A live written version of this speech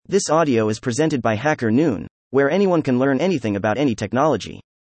This audio is presented by Hacker Noon, where anyone can learn anything about any technology.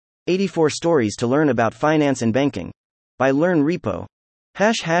 84 stories to learn about finance and banking. By Learn Repo.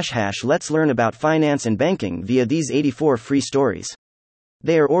 ### Let's learn about finance and banking via these 84 free stories.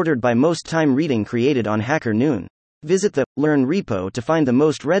 They are ordered by Most Time Reading created on Hacker Noon. Visit the Learn Repo to find the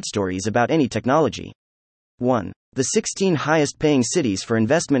most read stories about any technology. 1. The 16 highest paying cities for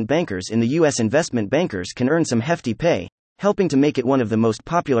investment bankers in the U.S. Investment bankers can earn some hefty pay, helping to make it one of the most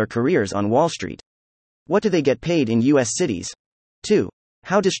popular careers on Wall Street. What do they get paid in U.S. cities? 2.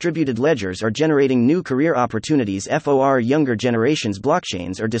 How distributed ledgers are generating new career opportunities for younger generations.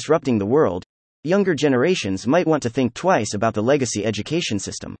 Blockchains are disrupting the world. Younger generations might want to think twice about the legacy education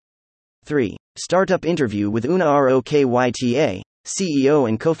system. 3. Startup interview with Una Rokwyta, CEO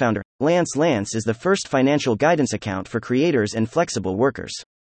and co-founder. Lance is the first financial guidance account for creators and flexible workers.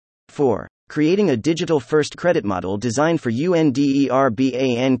 4. Creating a digital-first credit model designed for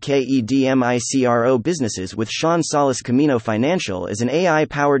UNDERBANKEDMICRO businesses with Sean Solis. Camino Financial is an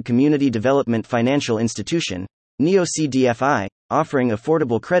AI-powered community development financial institution, NeoCDFI, offering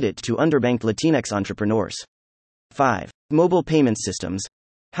affordable credit to underbanked Latinx entrepreneurs. 5. Mobile payment systems.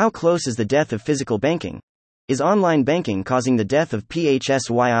 How close is the death of physical banking? Is online banking causing the death of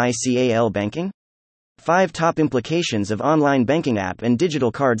PHSYICAL banking? 5 Top implications of online banking app and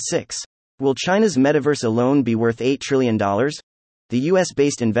digital card. 6. Will China's metaverse alone be worth $8 trillion? The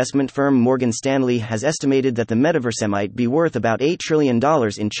US-based investment firm Morgan Stanley has estimated that the metaverse might be worth about $8 trillion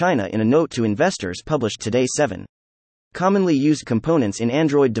in China in a note to investors published today. 7. Commonly used components in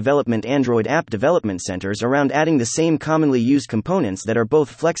Android development. Android app development centers around adding the same commonly used components that are both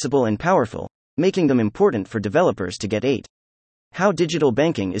flexible and powerful, making them important for developers to get. 8. How digital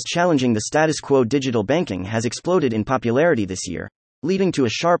banking is challenging the status quo. Digital banking has exploded in popularity this year, leading to a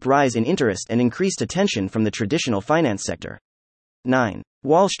sharp rise in interest and increased attention from the traditional finance sector. 9.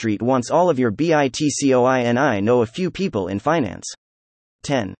 Wall Street wants all of your Bitcoin. I know a few people in finance.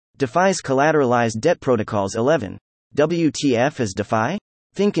 10. DeFi's collateralized debt protocols. 11. WTF is DeFi?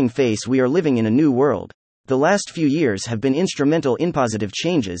 Thinking face. We are living in a new world. The last few years have been instrumental in positive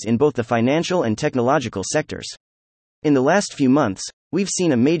changes in both the financial and technological sectors. In the last few months, we've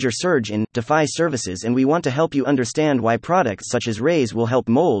seen a major surge in DeFi services, and we want to help you understand why products such as Raise will help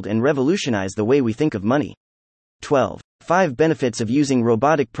mold and revolutionize the way we think of money. 12. 5 benefits of using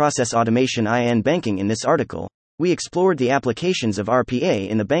robotic process automation in banking. In this article, we explored the applications of RPA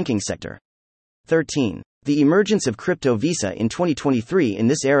in the banking sector. 13. The emergence of crypto Visa in 2023. In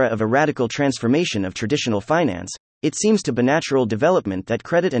this era of a radical transformation of traditional finance, it seems to be natural development that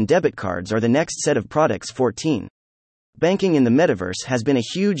credit and debit cards are the next set of products. 14. Banking in the metaverse has been a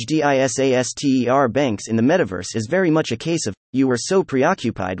huge disaster. Banks in the metaverse is very much a case of, you were so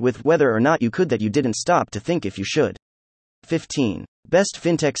preoccupied with whether or not you could that you didn't stop to think if you should. 15. Best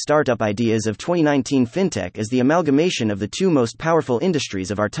fintech startup ideas of 2019. Fintech is the amalgamation of the two most powerful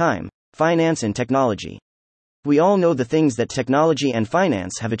industries of our time, finance and technology. We all know the things that technology and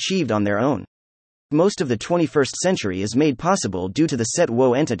finance have achieved on their own. Most of the 21st century is made possible due to the set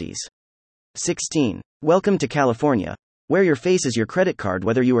WO entities. 16. Welcome to California, where your face is your credit card.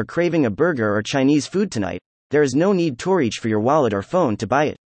 Whether you are craving a burger or Chinese food tonight, there is no need to reach for your wallet or phone to buy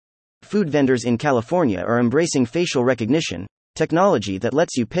it. Food vendors in California are embracing facial recognition, technology that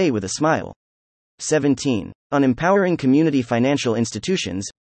lets you pay with a smile. 17. On empowering community financial institutions.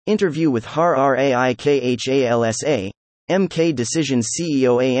 Interview with Har Raikhalsa, MK Decision's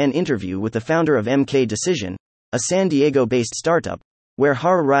CEO. An interview with the founder of MK Decision, a San Diego-based startup, where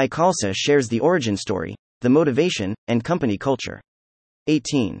Har Raikhalsa shares the origin story, the motivation, and company culture.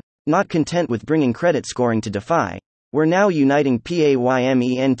 18. Not content with bringing credit scoring to DeFi, we're now uniting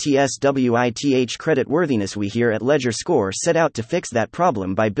PAYMENTSWITH credit worthiness. We here at Ledger Score set out to fix that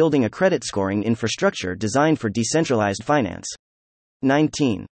problem by building a credit scoring infrastructure designed for decentralized finance.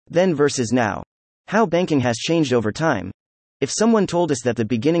 19. Then versus now. How banking has changed over time. If someone told us that the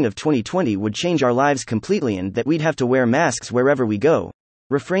beginning of 2020 would change our lives completely and that we'd have to wear masks wherever we go,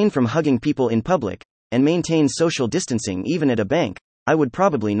 refrain from hugging people in public, and maintain social distancing even at a bank, I would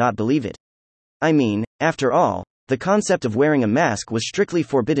probably not believe it. I mean, after all, the concept of wearing a mask was strictly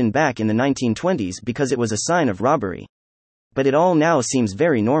forbidden back in the 1920s because it was a sign of robbery. But it all now seems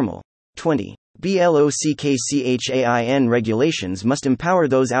very normal. 20. Blockchain regulations must empower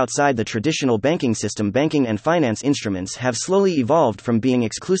those outside the traditional banking system. Banking and finance instruments have slowly evolved from being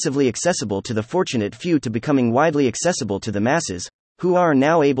exclusively accessible to the fortunate few to becoming widely accessible to the masses, who are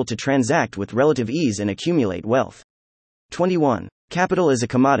now able to transact with relative ease and accumulate wealth. 21. Capital is a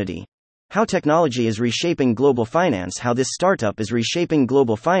commodity. How technology is reshaping global finance. How this startup is reshaping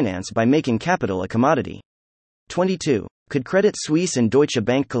global finance by making capital a commodity. 22. Could Credit Suisse and Deutsche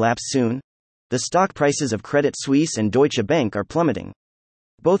Bank collapse soon? The stock prices of Credit Suisse and Deutsche Bank are plummeting.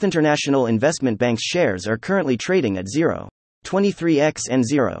 Both international investment banks' shares are currently trading at 0.23x and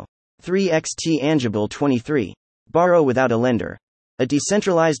 0.3x tangible 23. Borrow without a lender. A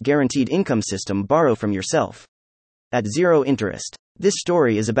decentralized guaranteed income system. Borrow from yourself at zero interest. This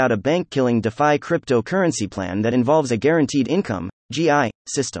story is about a bank-killing DeFi cryptocurrency plan that involves a guaranteed income (GI)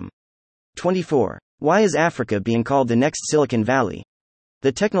 system. 24. Why is Africa being called the next Silicon Valley?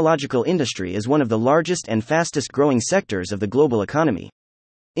 The technological industry is one of the largest and fastest-growing sectors of the global economy.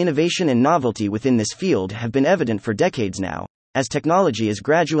 Innovation and novelty within this field have been evident for decades now, as technology is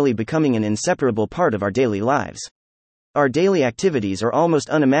gradually becoming an inseparable part of our daily lives. Our daily activities are almost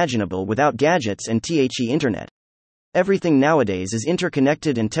unimaginable without gadgets and the internet. Everything nowadays is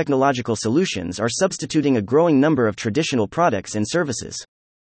interconnected, and technological solutions are substituting a growing number of traditional products and services.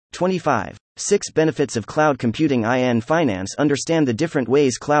 25. 6 Benefits of Cloud Computing in Finance. Understand the different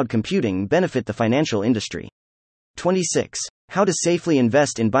ways cloud computing benefit the financial industry. 26. How to safely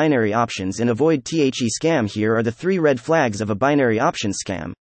invest in binary options and avoid the scam. Here are the 3 red flags of a binary option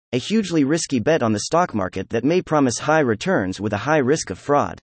scam, a hugely risky bet on the stock market that may promise high returns with a high risk of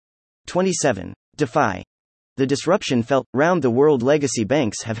fraud. 27. DeFi. The disruption felt round the world. Legacy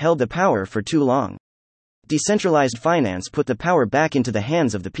banks have held the power for too long. Decentralized finance put the power back into the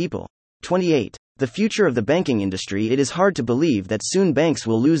hands of the people. 28. The future of the banking industry. It is hard to believe that soon banks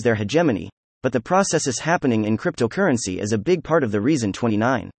will lose their hegemony, but the process is happening in cryptocurrency is a big part of the reason.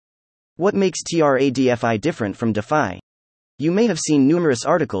 29. What makes TRADFI different from DeFi? You may have seen numerous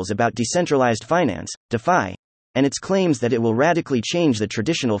articles about decentralized finance, DeFi, and its claims that it will radically change the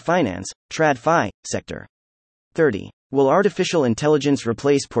traditional finance, TradFi, sector. 30. Will artificial intelligence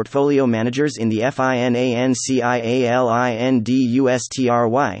replace portfolio managers in the financial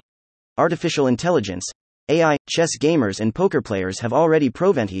industry? Artificial intelligence, AI, chess gamers and poker players have already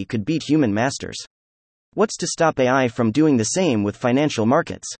proven it could beat human masters. What's to stop AI from doing the same with financial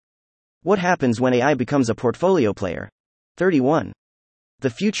markets? What happens when AI becomes a portfolio player? 31. The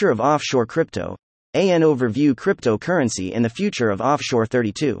future of offshore crypto. An overview. Cryptocurrency and the future of offshore.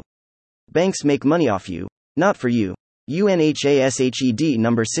 32. Banks make money off you, not for you. UNHASHED.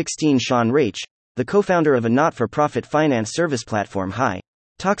 Number 16. Sean Raich, the co-founder of a not-for-profit finance service platform Hi,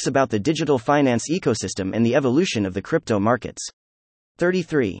 talks about the digital finance ecosystem and the evolution of the crypto markets.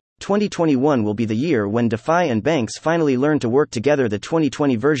 33. 2021 will be the year when DeFi and banks finally learn to work together. The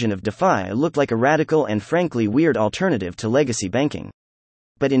 2020 version of DeFi looked like a radical and frankly weird alternative to legacy banking.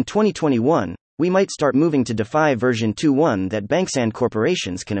 But in 2021, we might start moving to DeFi version 2.1 that banks and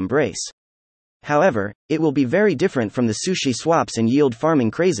corporations can embrace. However, it will be very different from the sushi swaps and yield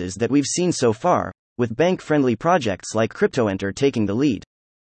farming crazes that we've seen so far, with bank-friendly projects like CryptoEnter taking the lead.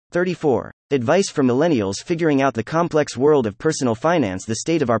 34. Advice for millennials figuring out the complex world of personal finance. The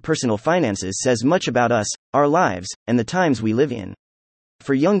state of our personal finances says much about us, our lives, and the times we live in.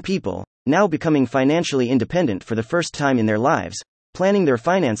 For young people, now becoming financially independent for the first time in their lives, planning their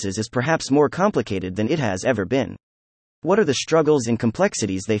finances is perhaps more complicated than it has ever been. What are the struggles and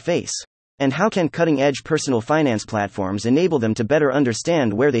complexities they face? And how can cutting-edge personal finance platforms enable them to better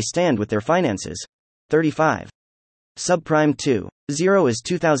understand where they stand with their finances? 35. Subprime 2.0 as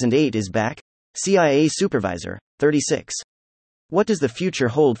 2008 is back? CIA supervisor. 36. What does the future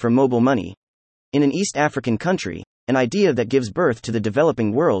hold for mobile money? In an East African country, an idea that gives birth to the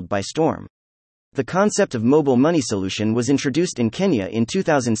developing world by storm. The concept of mobile money solution was introduced in Kenya in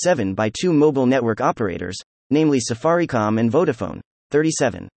 2007 by 2 mobile network operators, namely Safaricom and Vodafone.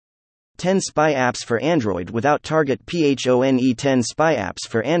 37. 10 spy apps for Android without target phone. 10 spy apps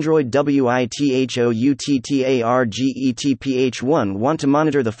for Android without. 1. Want to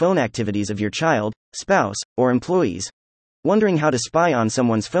monitor the phone activities of your child, spouse, or employees? Wondering how to spy on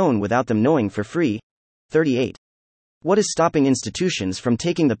someone's phone without them knowing for free? 38. What is stopping institutions from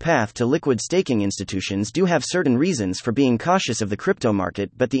taking the path to liquid staking? Institutions do have certain reasons for being cautious of the crypto market,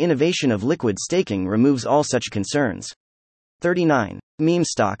 but the innovation of liquid staking removes all such concerns. 39. Meme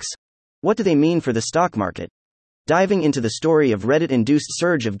stocks. What do they mean for the stock market? Diving into the story of Reddit-induced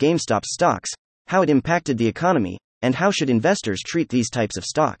surge of GameStop stocks, how it impacted the economy, and how should investors treat these types of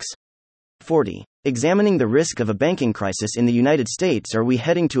stocks. 40. Examining the risk of a banking crisis in the United States. Are we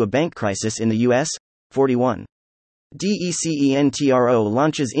heading to a bank crisis in the US? 41. DECENTRO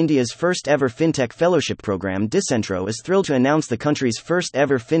launches India's first ever fintech fellowship program. Decentro is thrilled to announce the country's first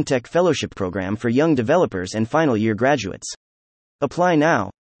ever fintech fellowship program for young developers and final year graduates. Apply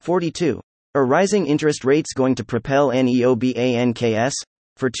now. 42. Are rising interest rates going to propel NEOBANKS?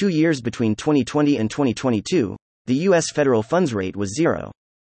 For 2 years between 2020 and 2022, the U.S. federal funds rate was 0.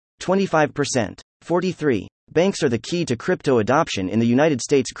 25%. 43. Banks are the key to crypto adoption in the United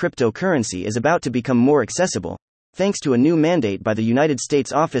States. Cryptocurrency is about to become more accessible, thanks to a new mandate by the United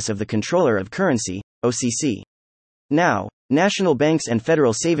States Office of the Comptroller of Currency, OCC. Now, national banks and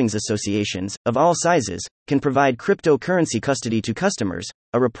federal savings associations, of all sizes, can provide cryptocurrency custody to customers,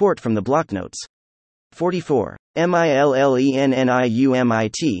 a report from the Blocknotes. 44.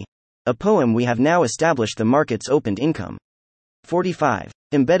 MILLENNIUMIT. A poem. We have now established the market's opened income. 45.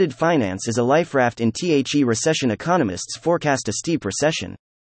 Embedded finance is a life raft in the recession. Economists forecast a steep recession.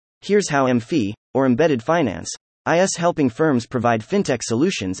 Here's how MFI, or embedded finance, is helping firms provide fintech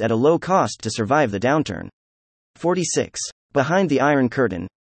solutions at a low cost to survive the downturn. 46. Behind the Iron Curtain.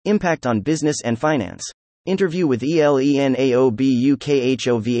 Impact on business and finance. Interview with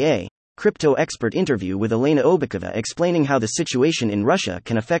ELENAOBUKHOVA. Crypto expert. Interview with Elena Obakova explaining how the situation in Russia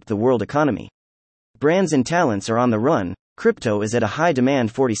can affect the world economy. Brands and talents are on the run. Crypto is at a high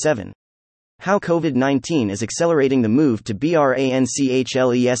demand. 47. How COVID-19 is accelerating the move to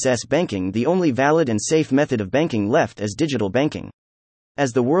branchless banking. The only valid and safe method of banking left is digital banking.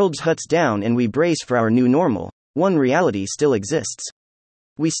 As the world shuts down and we brace for our new normal, one reality still exists.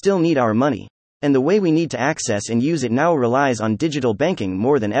 We still need our money. And the way we need to access and use it now relies on digital banking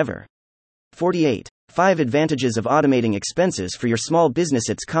more than ever. 48. 5 advantages of automating expenses for your small business.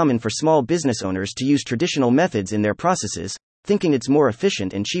 It's common for small business owners to use traditional methods in their processes, thinking it's more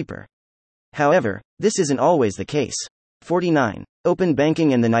efficient and cheaper. However, this isn't always the case. 49. Open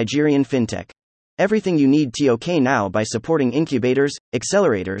banking and the Nigerian fintech. Everything you need to OK now by supporting incubators,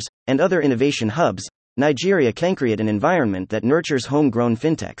 accelerators, and other innovation hubs. Nigeria can create an environment that nurtures homegrown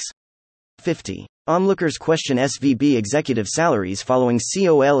fintechs. 50. Onlookers question SVB executive salaries following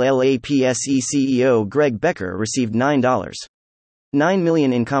COLLAPSE CEO Greg Becker received $9.9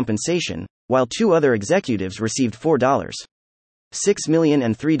 million in compensation, while 2 other executives received $4.6 million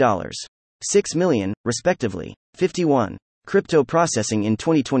and $3.6 million, respectively. 51. Crypto processing in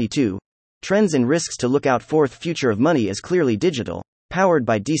 2022. Trends and risks to look out for. The future of money is clearly digital, powered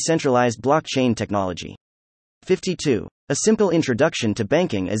by decentralized blockchain technology. 52. A simple introduction to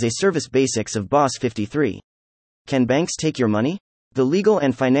banking as a service. Basics of BOSS. 53. Can banks take your money? The legal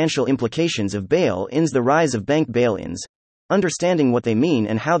and financial implications of bail-ins. The rise of bank bail-ins. Understanding what they mean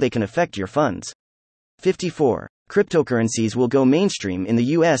and how they can affect your funds. 54. Cryptocurrencies will go mainstream in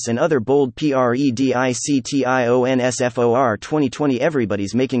the US and other. Bold PREDICTIONSFOR 2020.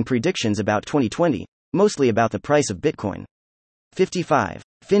 Everybody's making predictions about 2020, mostly about the price of Bitcoin. 55.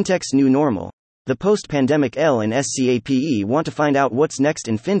 Fintech's new normal. The post-pandemic LNSCAPE want to find out what's next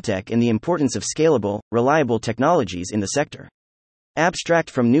in fintech and the importance of scalable, reliable technologies in the sector. Abstract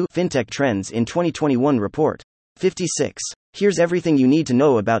from New Fintech Trends in 2021 report. 56. Here's everything you need to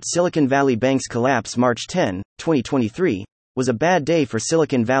know about Silicon Valley Bank's collapse. March 10, 2023, was a bad day for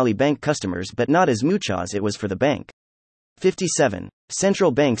Silicon Valley Bank customers, but not as much as it was for the bank. 57.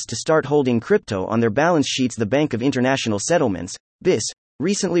 Central banks to start holding crypto on their balance sheets. The Bank of International Settlements, BIS,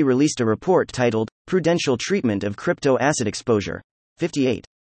 recently released a report titled, Prudential Treatment of Crypto Asset Exposure. 58.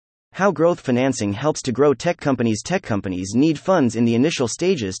 How growth financing helps to grow tech companies. Tech companies need funds in the initial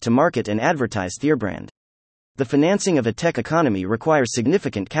stages to market and advertise their brand. The financing of a tech economy requires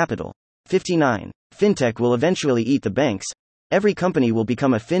significant capital. 59. Fintech will eventually eat the banks. Every company will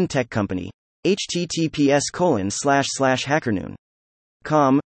become a fintech company.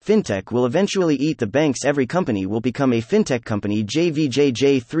 https://hackernoon.com. Fintech will eventually eat the banks. Every company will become a fintech company.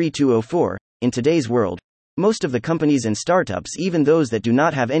 JVJJ3204. In today's world, most of the companies and startups, even those that do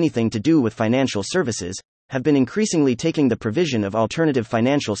not have anything to do with financial services, have been increasingly taking the provision of alternative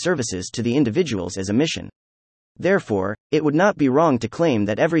financial services to the individuals as a mission. Therefore, it would not be wrong to claim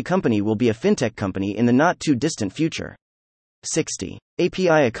that every company will be a fintech company in the not too distant future. 60.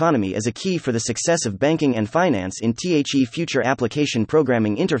 API economy is a key for the success of banking and finance in the future. Application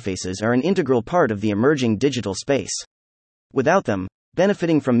programming interfaces are an integral part of the emerging digital space. Without them,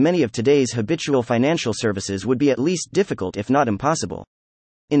 benefiting from many of today's habitual financial services would be at least difficult if not impossible.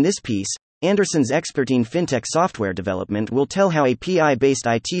 In this piece, Anderson's expert in fintech software development will tell how API-based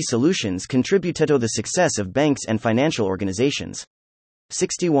IT solutions contributed to the success of banks and financial organizations.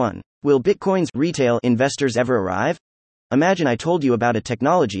 61. Will Bitcoin's retail investors ever arrive? Imagine I told you about a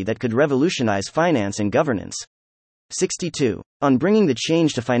technology that could revolutionize finance and governance. 62. On bringing the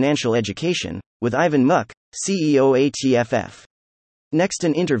change to financial education, with Ivan Muck, CEO ATFF. Next,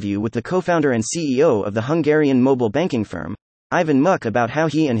 an interview with the co-founder and CEO of the Hungarian mobile banking firm, Ivan Muck, about how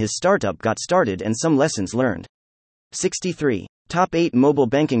he and his startup got started and some lessons learned. 63. Top 8 mobile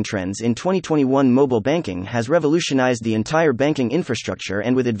banking trends in 2021. Mobile banking has revolutionized the entire banking infrastructure,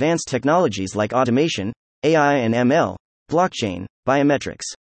 and with advanced technologies like automation, AI and ML, blockchain, biometrics,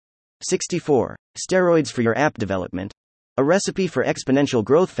 64. Steroids for your app development. A recipe for exponential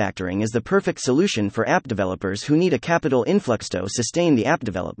growth. Factoring is the perfect solution for app developers who need a capital influx to sustain the app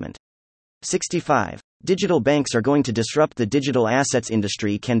development. 65. Digital banks are going to disrupt the digital assets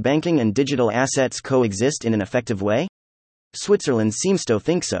industry. Can banking and digital assets coexist in an effective way? Switzerland seems to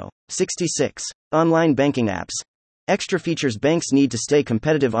think so. 66. Online banking apps. Extra features. Banks need to stay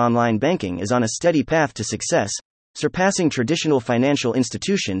competitive. Online banking is on a steady path to success, surpassing traditional financial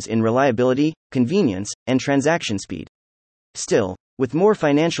institutions in reliability, convenience, and transaction speed. Still, with more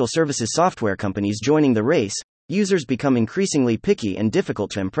financial services software companies joining the race, users become increasingly picky and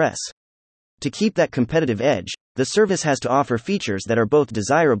difficult to impress. To keep that competitive edge, the service has to offer features that are both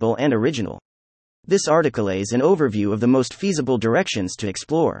desirable and original. This article is an overview of the most feasible directions to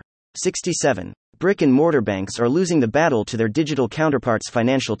explore. 67. Brick and mortar banks are losing the battle to their digital counterparts.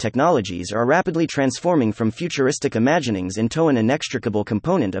 Financial technologies are rapidly transforming from futuristic imaginings into an inextricable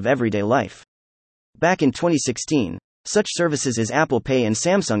component of everyday life. Back in 2016, such services as Apple Pay and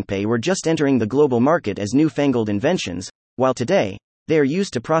Samsung Pay were just entering the global market as newfangled inventions, while today, they are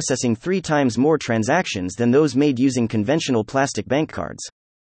used to processing 3 times more transactions than those made using conventional plastic bank cards.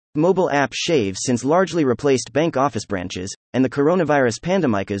 Mobile apps have since largely replaced bank office branches, and the coronavirus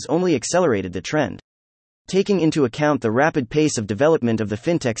pandemic has only accelerated the trend. Taking into account the rapid pace of development of the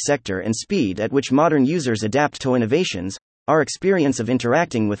fintech sector and speed at which modern users adapt to innovations, our experience of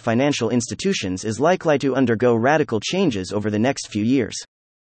interacting with financial institutions is likely to undergo radical changes over the next few years.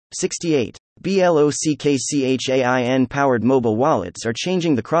 68. Blockchain-powered mobile wallets are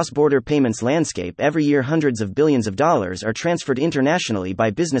changing the cross-border payments landscape. Every year, hundreds of billions of dollars are transferred internationally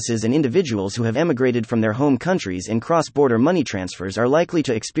by businesses and individuals who have emigrated from their home countries, and cross-border money transfers are likely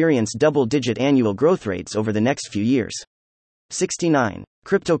to experience double-digit annual growth rates over the next few years. 69.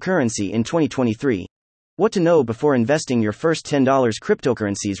 Cryptocurrency in 2023. What to know before investing your first $10.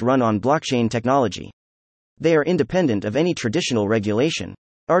 Cryptocurrencies run on blockchain technology. They are independent of any traditional regulation.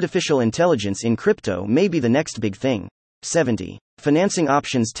 Artificial intelligence in crypto may be the next big thing. 70. Financing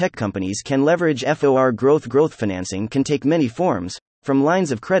options. Tech companies can leverage FOR growth. Growth financing can take many forms, from lines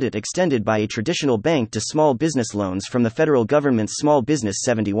of credit extended by a traditional bank to small business loans from the federal government's Small Business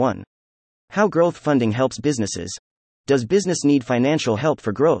 71. How growth funding helps businesses. Does business need financial help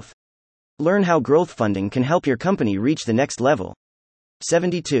for growth? Learn how growth funding can help your company reach the next level.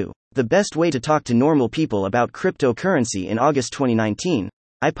 72. The best way to talk to normal people about cryptocurrency. In August 2019,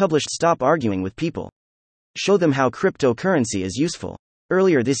 I published Stop Arguing with People. Show them how cryptocurrency is useful.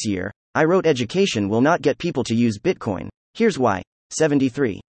 Earlier this year, I wrote Education will not get people to use Bitcoin. Here's why.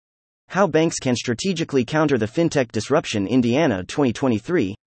 73. How banks can strategically counter the fintech disruption. Indiana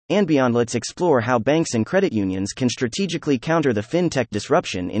 2023, and beyond. Let's explore how banks and credit unions can strategically counter the fintech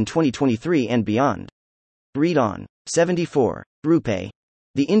disruption in 2023 and beyond. Read on. 74. RuPay.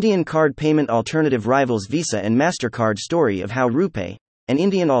 The Indian card payment alternative rivals Visa and MasterCard. Story of how RuPay, an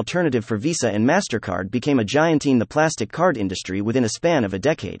Indian alternative for Visa and MasterCard, became a giant in the plastic card industry within a span of a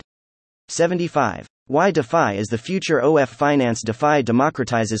decade. 75. Why DeFi is the future of finance. DeFi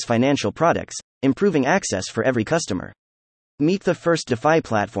democratizes financial products, improving access for every customer. Meet the first DeFi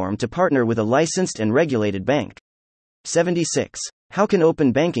platform to partner with a licensed and regulated bank. 76. How can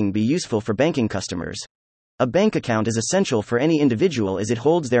open banking be useful for banking customers? A bank account is essential for any individual as it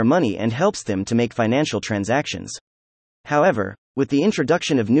holds their money and helps them to make financial transactions. However, with the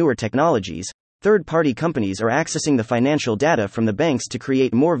introduction of newer technologies, third-party companies are accessing the financial data from the banks to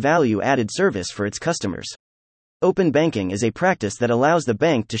create more value-added service for its customers. Open banking is a practice that allows the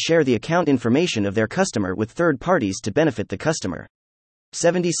bank to share the account information of their customer with third parties to benefit the customer.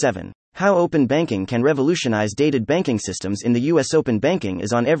 77. How open banking can revolutionize dated banking systems. In the US, open banking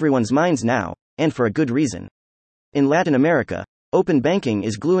is on everyone's minds now, and for a good reason. In Latin America, open banking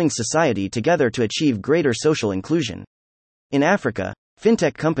is gluing society together to achieve greater social inclusion. In Africa,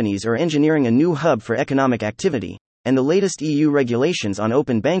 fintech companies are engineering a new hub for economic activity, and the latest EU regulations on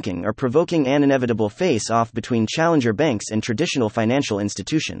open banking are provoking an inevitable face-off between challenger banks and traditional financial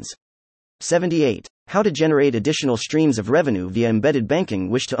institutions. 78. How to generate additional streams of revenue via embedded banking.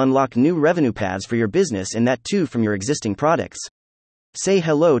 Wish to unlock new revenue paths for your business, and that too from your existing products? Say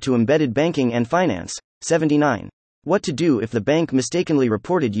hello to embedded banking and finance. 79. What to do if the bank mistakenly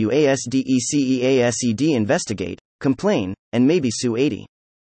reported you ASDECEASED. Investigate, complain, and maybe sue. 80.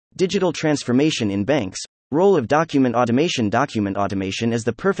 Digital transformation in banks. Role of document automation. Document automation is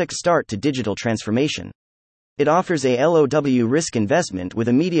the perfect start to digital transformation. It offers a low risk investment with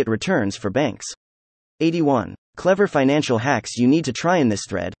immediate returns for banks. 81. Clever financial hacks you need to try. In this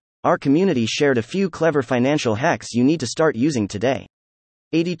thread, our community shared a few clever financial hacks you need to start using today.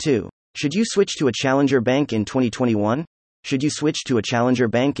 82. Should you switch to a challenger bank in 2021? Should you switch to a challenger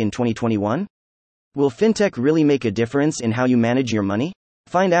bank in 2021? Will fintech really make a difference in how you manage your money?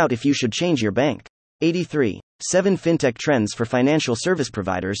 Find out if you should change your bank. 83. 7 fintech trends for financial service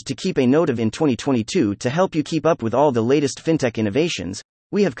providers to keep a note of in 2022. To help you keep up with all the latest fintech innovations,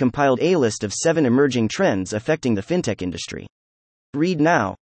 we have compiled a list of 7 emerging trends affecting the fintech industry. Read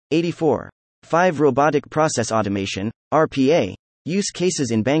now. 84. 5 robotic process automation, RPA, use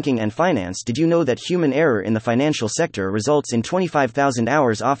cases in banking and finance. Did you know that human error in the financial sector results in 25,000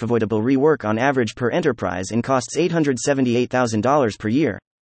 hours of avoidable rework on average per enterprise and costs $878,000 per year?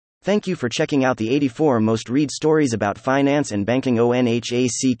 Thank you for checking out the 84 most read stories about finance and banking. ONHACKERNOON.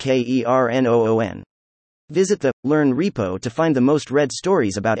 Visit the Learn repo to find the most read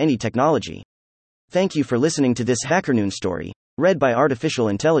stories about any technology. Thank you for listening to this HackerNoon story, read by Artificial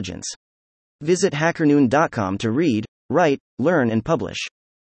Intelligence. Visit hackerNoon.com to read, write, learn, and publish.